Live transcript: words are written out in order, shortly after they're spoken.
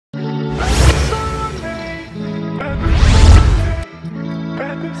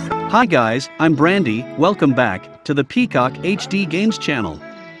Hi guys, I'm Brandy, welcome back to the Picok HD Games channel.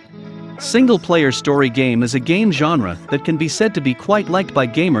 Single-player story game is a game genre that can be said to be quite liked by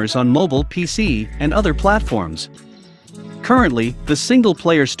gamers on mobile, PC, and other platforms. Currently, the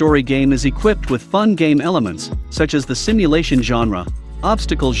single-player story game is equipped with fun game elements, such as the simulation genre,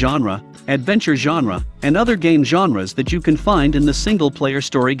 obstacle genre, adventure genre, and other game genres that you can find in the single-player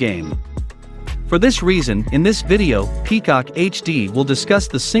story game. For this reason, in this video, Picok HD will discuss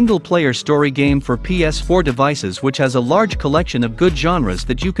the single-player story game for PS4 devices, which has a large collection of good genres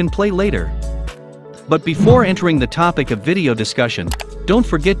that you can play later. But before entering the topic of video discussion, don't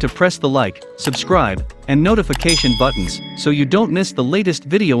forget to press the like, subscribe, and notification buttons so you don't miss the latest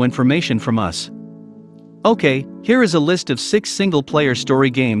video information from us. Okay, here is a list of 6 single-player story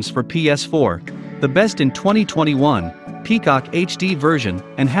games for PS4, the best in 2021. Picok HD version,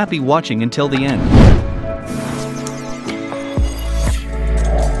 and happy watching until the end.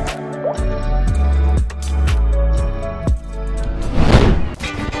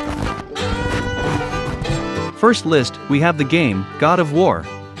 First list, we have the game, God of War.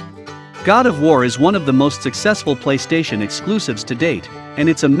 God of War is one of the most successful PlayStation exclusives to date, and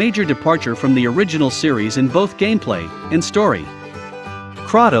it's a major departure from the original series in both gameplay and story.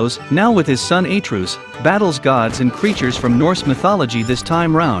 Kratos, now with his son Atreus, battles gods and creatures from Norse mythology this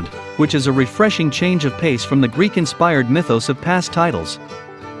time round, which is a refreshing change of pace from the Greek-inspired mythos of past titles.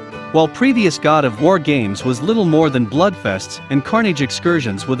 While previous God of War games was little more than bloodfests and carnage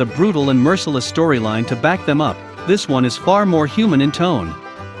excursions with a brutal and merciless storyline to back them up, this one is far more human in tone.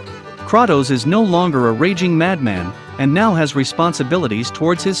 Kratos is no longer a raging madman, and now has responsibilities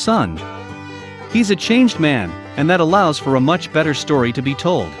towards his son. He's a changed man, and that allows for a much better story to be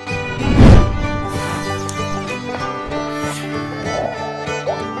told.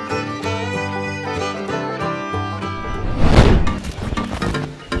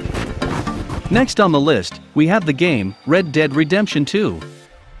 Next on the list, we have the game, Red Dead Redemption 2.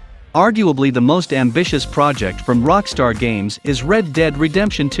 Arguably the most ambitious project from Rockstar Games is Red Dead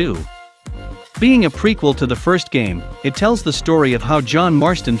Redemption 2. Being a prequel to the first game, it tells the story of how John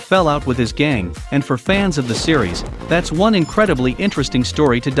Marston fell out with his gang, and for fans of the series, that's one incredibly interesting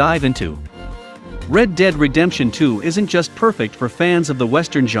story to dive into. Red Dead Redemption 2 isn't just perfect for fans of the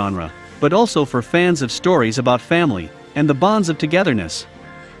Western genre, but also for fans of stories about family, and the bonds of togetherness.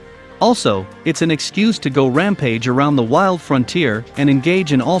 Also, it's an excuse to go rampage around the wild frontier and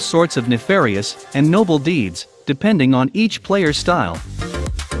engage in all sorts of nefarious and noble deeds, depending on each player's style.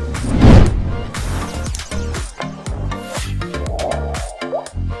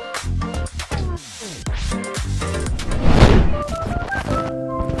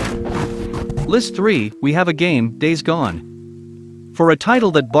 List 3, we have a game, Days Gone. For a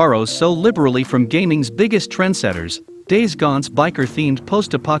title that borrows so liberally from gaming's biggest trendsetters, Days Gone's biker-themed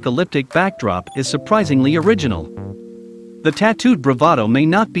post-apocalyptic backdrop is surprisingly original. The tattooed bravado may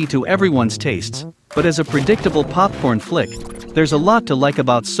not be to everyone's tastes, but as a predictable popcorn flick, there's a lot to like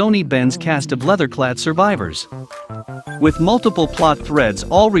about Sony Ben's cast of leather-clad survivors. With multiple plot threads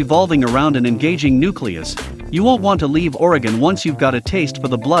all revolving around an engaging nucleus, you won't want to leave Oregon once you've got a taste for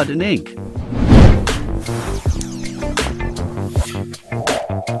the blood and ink.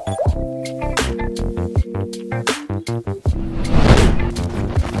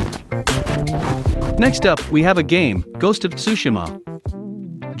 Next up, we have a game, Ghost of Tsushima.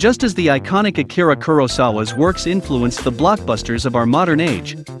 Just as the iconic Akira Kurosawa's works influenced the blockbusters of our modern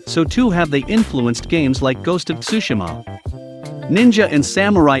age, so too have they influenced games like Ghost of Tsushima. Ninja and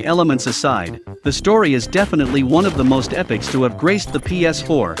samurai elements aside, the story is definitely one of the most epics to have graced the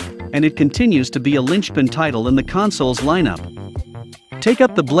PS4, and it continues to be a linchpin title in the console's lineup. Take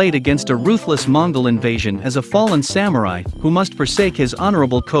up the blade against a ruthless Mongol invasion as a fallen samurai who must forsake his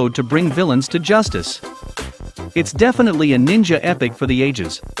honorable code to bring villains to justice. It's definitely a ninja epic for the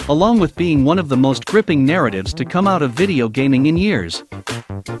ages, along with being one of the most gripping narratives to come out of video gaming in years.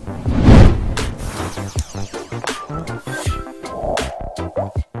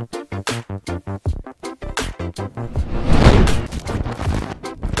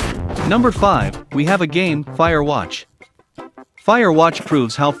 Number 5, we have a game, Firewatch. Firewatch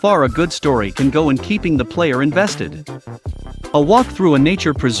proves how far a good story can go in keeping the player invested. A walk through a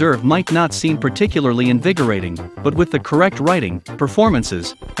nature preserve might not seem particularly invigorating, but with the correct writing,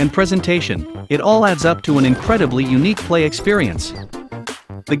 performances, and presentation, it all adds up to an incredibly unique play experience.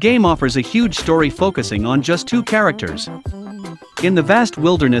 The game offers a huge story focusing on just 2 characters. In the vast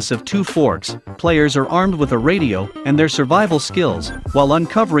wilderness of Two Forks, players are armed with a radio and their survival skills, while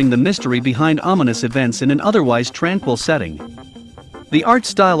uncovering the mystery behind ominous events in an otherwise tranquil setting. The art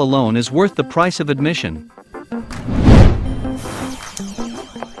style alone is worth the price of admission.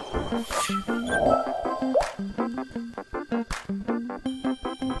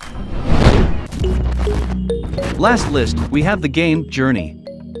 Last list, we have the game Journey.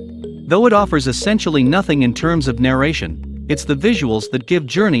 Though it offers essentially nothing in terms of narration, it's the visuals that give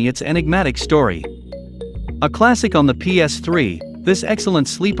Journey its enigmatic story. A classic on the PS3, this excellent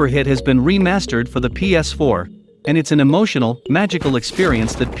sleeper hit has been remastered for the PS4, and it's an emotional, magical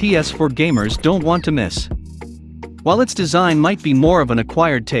experience that PS4 gamers don't want to miss. While its design might be more of an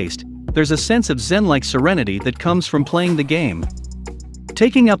acquired taste, there's a sense of zen-like serenity that comes from playing the game.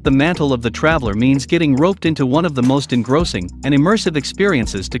 Taking up the mantle of the traveler means getting roped into one of the most engrossing and immersive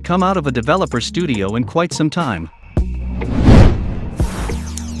experiences to come out of a developer studio in quite some time.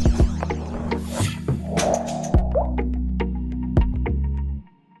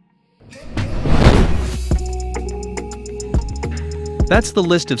 That's the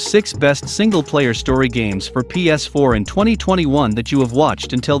list of 6 best single-player story games for PS4 in 2021 that you have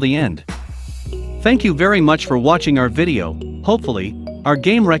watched until the end. Thank you very much for watching our video. Hopefully, our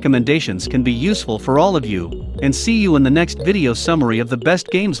game recommendations can be useful for all of you, and see you in the next video summary of the best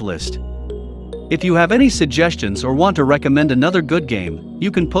games list. If you have any suggestions or want to recommend another good game,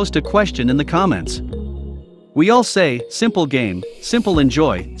 you can post a question in the comments. We all say, simple game, simple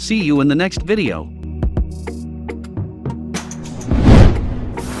enjoy. See you in the next video.